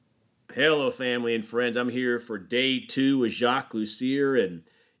Hello, family and friends. I'm here for day 2 with Jacques Lussier. And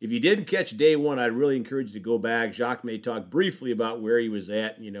if you didn't catch day 1, I'd really encourage you to go back. Jacques may talk briefly about where he was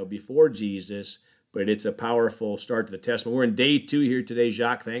at, before Jesus, but it's a powerful start to the testimony. We're in day 2 here today.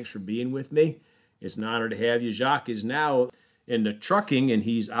 Jacques, thanks for being with me. It's an honor to have you. Jacques is now into trucking, and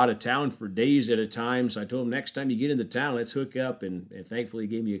he's out of town for days at a time. So I told him, next time you get into town, let's hook up. And thankfully,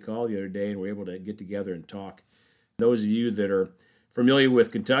 he gave me a call the other day, and we're able to get together and talk. Those of you that are familiar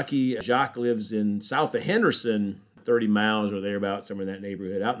with Kentucky, Jacques lives in south of Henderson, 30 miles or thereabouts, somewhere in that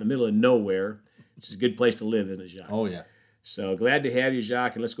neighborhood, out in the middle of nowhere, which is a good place to live, isn't it, Jacques? Oh, yeah. So glad to have you,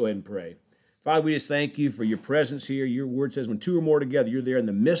 Jacques, and let's go ahead and pray. Father, we just thank you for your presence here. Your word says when 2 or more together, you're there in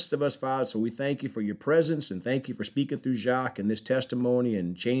the midst of us, Father. So we thank you for your presence, and thank you for speaking through Jacques and this testimony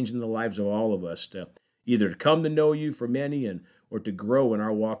and changing the lives of all of us to either to come to know you for many or to grow in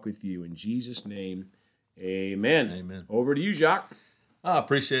our walk with you. In Jesus' name, amen. Amen. Over to you, Jacques. I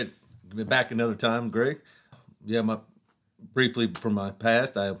appreciate being back another time, Greg. Yeah, briefly from my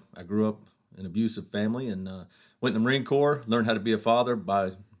past, I grew up in an abusive family and went in the Marine Corps, learned how to be a father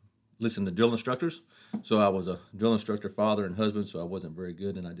by listening to drill instructors. So I was a drill instructor, father, and husband, so I wasn't very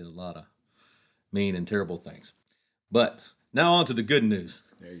good, and I did a lot of mean and terrible things. But now on to the good news.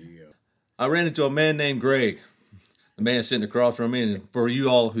 There you go. I ran into a man named Greg, the man sitting across from me, and for you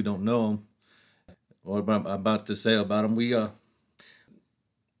all who don't know him, what I'm about to say about him,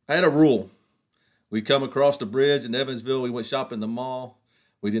 I had a rule. We come across the bridge in Evansville. We went shopping in the mall.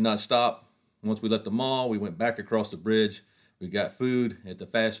 We did not stop. Once we left the mall, we went back across the bridge. We got food at the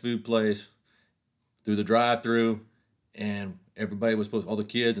fast food place through the drive-thru, and everybody was all the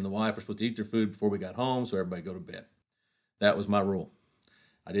kids and the wife were supposed to eat their food before we got home, so everybody go to bed. That was my rule.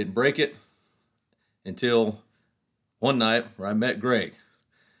 I didn't break it until one night where I met Greg.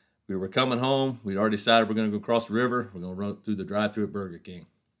 We were coming home. We'd already decided we're going to go across the river. We're going to run through the drive-thru at Burger King.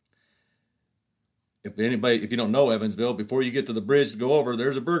 If you don't know Evansville, before you get to the bridge to go over,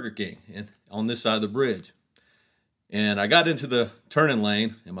 there's a Burger King on this side of the bridge. And I got into the turning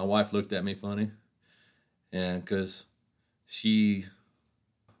lane, and my wife looked at me funny, and because she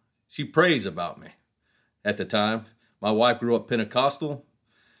prays about me at the time. My wife grew up Pentecostal.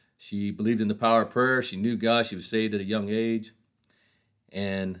 She believed in the power of prayer. She knew God. She was saved at a young age.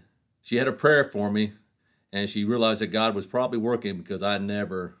 And she had a prayer for me, and she realized that God was probably working because I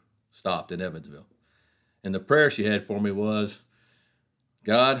never stopped in Evansville. And the prayer she had for me was,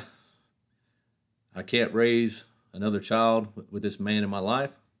 God, I can't raise another child with this man in my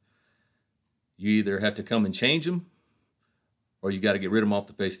life. You either have to come and change him, or you got to get rid of him off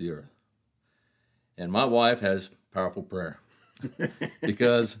the face of the earth. And my wife has powerful prayer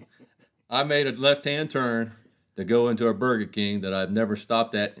because I made a left-hand turn to go into a Burger King that I've never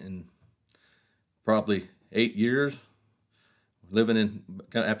stopped at in probably 8 years,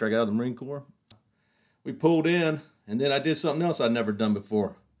 after I got out of the Marine Corps. We pulled in, and then I did something else I'd never done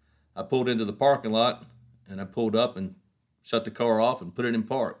before. I pulled into the parking lot, and I pulled up and shut the car off and put it in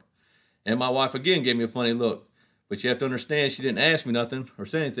park. And my wife again gave me a funny look. But you have to understand, she didn't ask me nothing or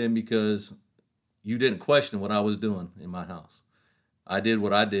say anything because you didn't question what I was doing in my house. I did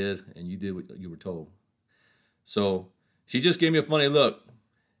what I did, and you did what you were told. So she just gave me a funny look.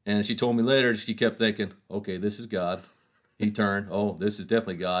 And she told me later, she kept thinking, okay, this is God. He turned. Oh, this is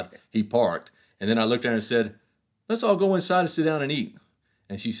definitely God. He parked. And then I looked at her and said, let's all go inside and sit down and eat.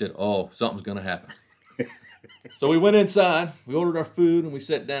 And she said, oh, something's going to happen. So we went inside, we ordered our food, and we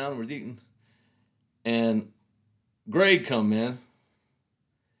sat down and we're eating. And Greg come in.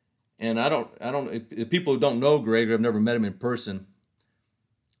 And if people who don't know Greg or have never met him in person,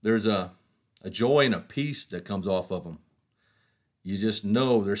 there's a joy and a peace that comes off of him. You just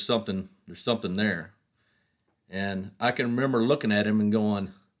know there's something there. And I can remember looking at him and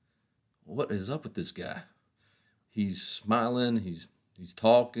going, what is up with this guy? He's smiling, he's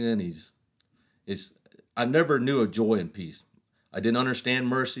talking, I never knew of joy and peace. I didn't understand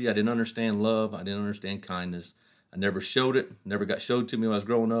mercy, I didn't understand love, I didn't understand kindness. I never showed it, never got showed to me when I was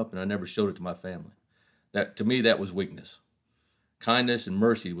growing up, and I never showed it to my family. To me, that was weakness. Kindness and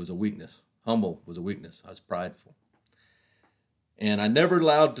mercy was a weakness. Humble was a weakness. I was prideful. And I never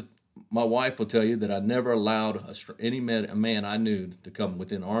allowed my wife will tell you that I never allowed a man I knew to come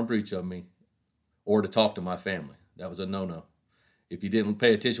within arm's reach of me or to talk to my family. That was a no-no. If you didn't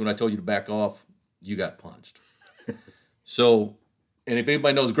pay attention when I told you to back off, you got punched. So, and if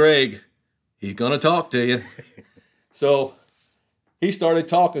anybody knows Greg, he's going to talk to you. So he started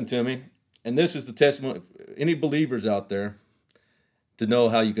talking to me, and this is the testimony. Any believers out there to know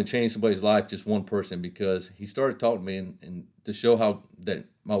how you can change somebody's life, just one person, because he started talking to me and to show how that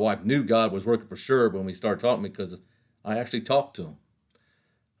my wife knew God was working for sure when we started talking, because I actually talked to him.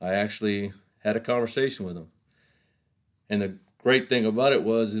 I actually had a conversation with him. And the great thing about it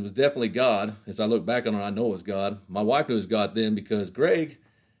was definitely God. As I look back on it, I know it was God. My wife knew it was God then because Greg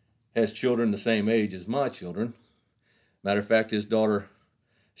has children the same age as my children. Matter of fact, his daughter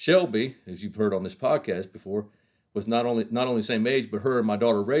Shelby, as you've heard on this podcast before, was not only the same age, but her and my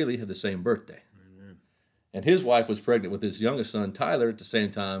daughter Rayleigh had the same birthday. Amen. And his wife was pregnant with his youngest son Tyler at the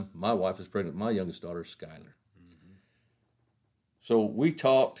same time my wife was pregnant with my youngest daughter Skylar. Mm-hmm. So we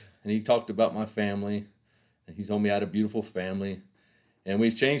talked, and he talked about my family, and he told me I had a beautiful family, and we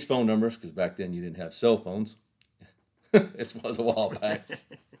changed phone numbers because back then you didn't have cell phones. This was a while back.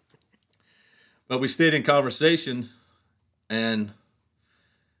 But we stayed in conversation, and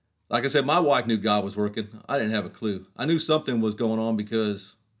like I said, my wife knew God was working. I didn't have a clue. I knew something was going on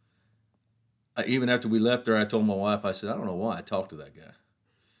because even after we left there, I told my wife, I said, I don't know why I talked to that guy.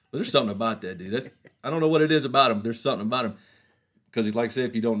 But there's something about that dude. I don't know what it is about him. There's something about him. Because like I said,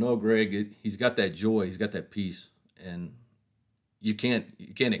 if you don't know Greg, he's got that joy. He's got that peace. And you can't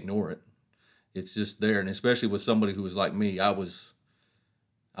ignore it. It's just there. And especially with somebody who was like me, I was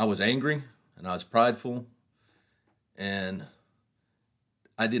angry and I was prideful. And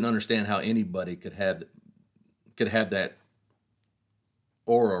I didn't understand how anybody could have that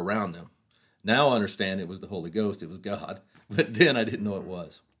aura around them. Now I understand it was the Holy Ghost, it was God, but then I didn't know it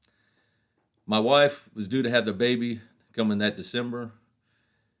was. My wife was due to have the baby coming that December,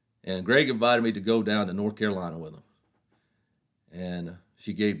 and Greg invited me to go down to North Carolina with him. And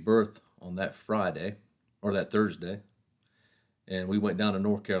she gave birth on that Friday, or that Thursday, and we went down to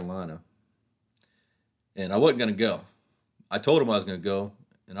North Carolina. And I wasn't going to go. I told him I was going to go,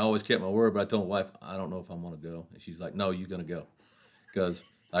 and I always kept my word, but I told my wife, I don't know if I want to go. And she's like, no, you're going to go. Because,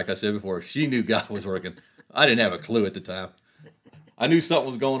 like I said before, she knew God was working. I didn't have a clue at the time. I knew something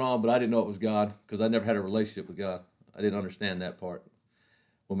was going on, but I didn't know it was God because I never had a relationship with God. I didn't understand that part.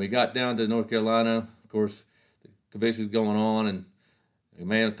 When we got down to North Carolina, of course, the convention's going on, and the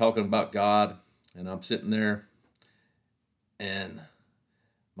man's talking about God, and I'm sitting there, and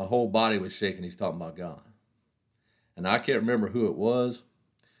my whole body was shaking. He's talking about God. And I can't remember who it was,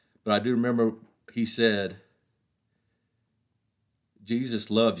 but I do remember he said, Jesus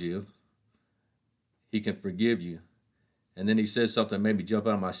loves you. He can forgive you. And then he said something that made me jump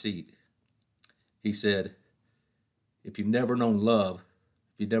out of my seat. He said, if you've never known love,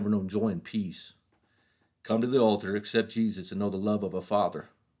 if you've never known joy and peace, come to the altar, accept Jesus, and know the love of a Father.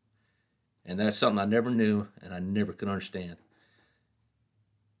 And that's something I never knew and I never could understand.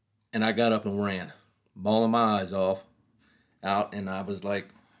 And I got up and ran, bawling my eyes out, and I was like,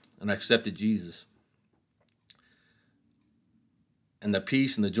 and I accepted Jesus. And the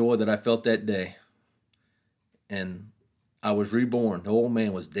peace and the joy that I felt that day, and I was reborn. The old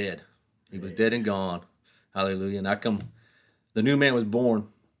man was dead. He was dead and gone. Hallelujah. And the new man was born.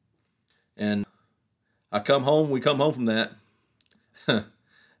 And we come home from that. I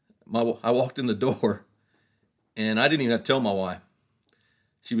walked in the door, and I didn't even have to tell my wife.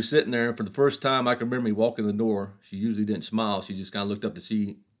 She was sitting there, and for the first time I can remember me walking in the door. She usually didn't smile. She just kind of looked up to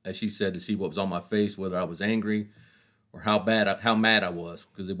see, as she said, to see what was on my face, whether I was angry or how mad I was,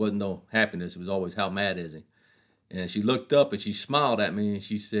 because it wasn't no happiness. It was always, how mad is he? And she looked up and she smiled at me and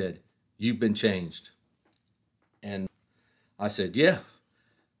she said, you've been changed. And I said, yeah,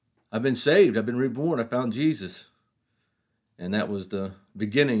 I've been saved. I've been reborn. I found Jesus. And that was the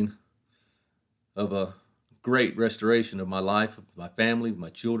beginning of a great restoration of my life, of my family, my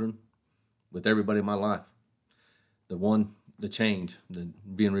children, with everybody in my life. The change, the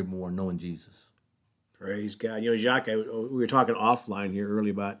being reborn, knowing Jesus. Praise God. You know, Jacques, we were talking offline here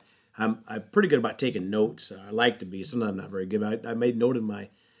earlier about I'm pretty good about taking notes. I like to be. Sometimes I'm not very good. I made note in my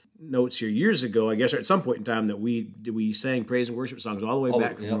notes here years ago, I guess, or at some point in time, that we sang praise and worship songs all the way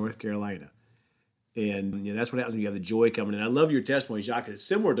back from North Carolina. And you know, that's what happens when you have the joy coming in. I love your testimony, Jacques. It's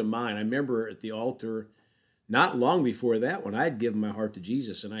similar to mine. I remember at the altar, not long before that one, I had given my heart to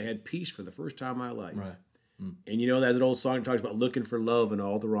Jesus, and I had peace for the first time in my life. Right. And you know, that old song talks about looking for love in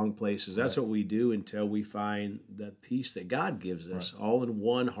all the wrong places. That's what we do until we find the peace that God gives us, all in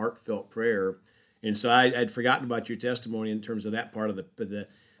one heartfelt prayer. And so I'd forgotten about your testimony in terms of that part of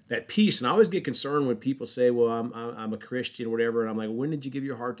that peace. And I always get concerned when people say, "Well, I'm a Christian," or whatever, and I'm like, "When did you give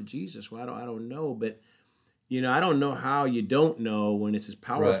your heart to Jesus?" Well, I don't know, but you know, I don't know how you don't know when it's as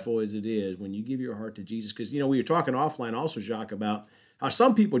powerful as it is when you give your heart to Jesus. Because you know, we were talking offline also, Jacques, about how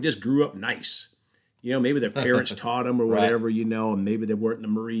some people just grew up nice. You know, maybe their parents taught them or whatever, you know, and maybe they weren't in the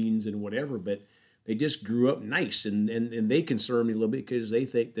Marines and whatever, but they just grew up nice. And they concern me a little bit because they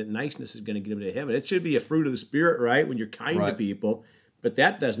think that niceness is going to get them to heaven. It should be a fruit of the Spirit, right, when you're kind to people. But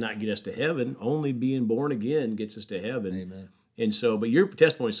that does not get us to heaven. Only being born again gets us to heaven. Amen. And so, but your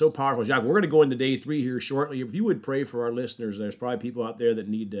testimony is so powerful, Jacques. We're going to go into day 3 here shortly. If you would pray for our listeners, there's probably people out there that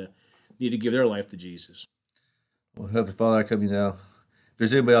need to give their life to Jesus. Well, Heavenly Father, I come to you now. If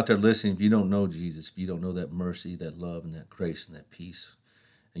there's anybody out there listening, if you don't know Jesus, if you don't know that mercy, that love, and that grace, and that peace,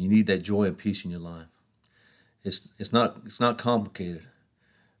 and you need that joy and peace in your life, it's not complicated.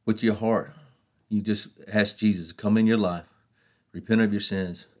 With your heart, you just ask Jesus to come in your life, repent of your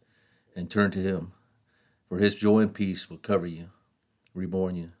sins, and turn to Him. For His joy and peace will cover you,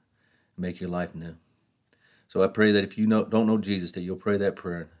 reborn you, and make your life new. So I pray that if you don't know Jesus, that you'll pray that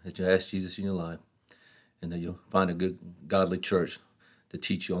prayer, that you'll ask Jesus in your life, and that you'll find a good, godly church to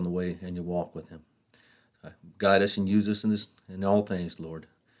teach you on the way and your walk with Him. Guide us and use us in all things, Lord.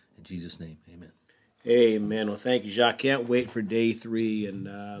 In Jesus' name, amen. Amen. Well, thank you, Jacques. Can't wait for day 3.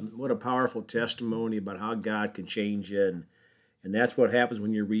 And what a powerful testimony about how God can change you. And that's what happens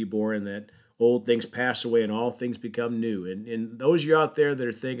when you're reborn, that old things pass away and all things become new. And those of you out there that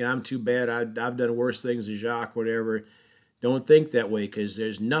are thinking, I'm too bad, I've done worse things than Jacques, whatever, don't think that way, because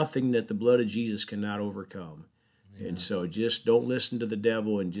there's nothing that the blood of Jesus cannot overcome. Yeah. And so just don't listen to the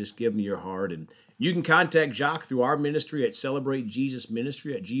devil and just give him your heart. And you can contact Jacques through our ministry at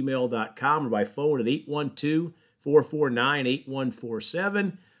celebratejesusministry@gmail.com or by phone at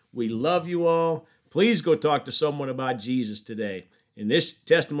 812-449-8147. We love you all. Please go talk to someone about Jesus today. And this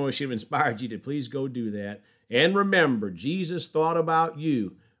testimony should have inspired you to please go do that. And remember, Jesus thought about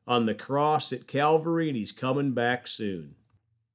you on the cross at Calvary, and He's coming back soon.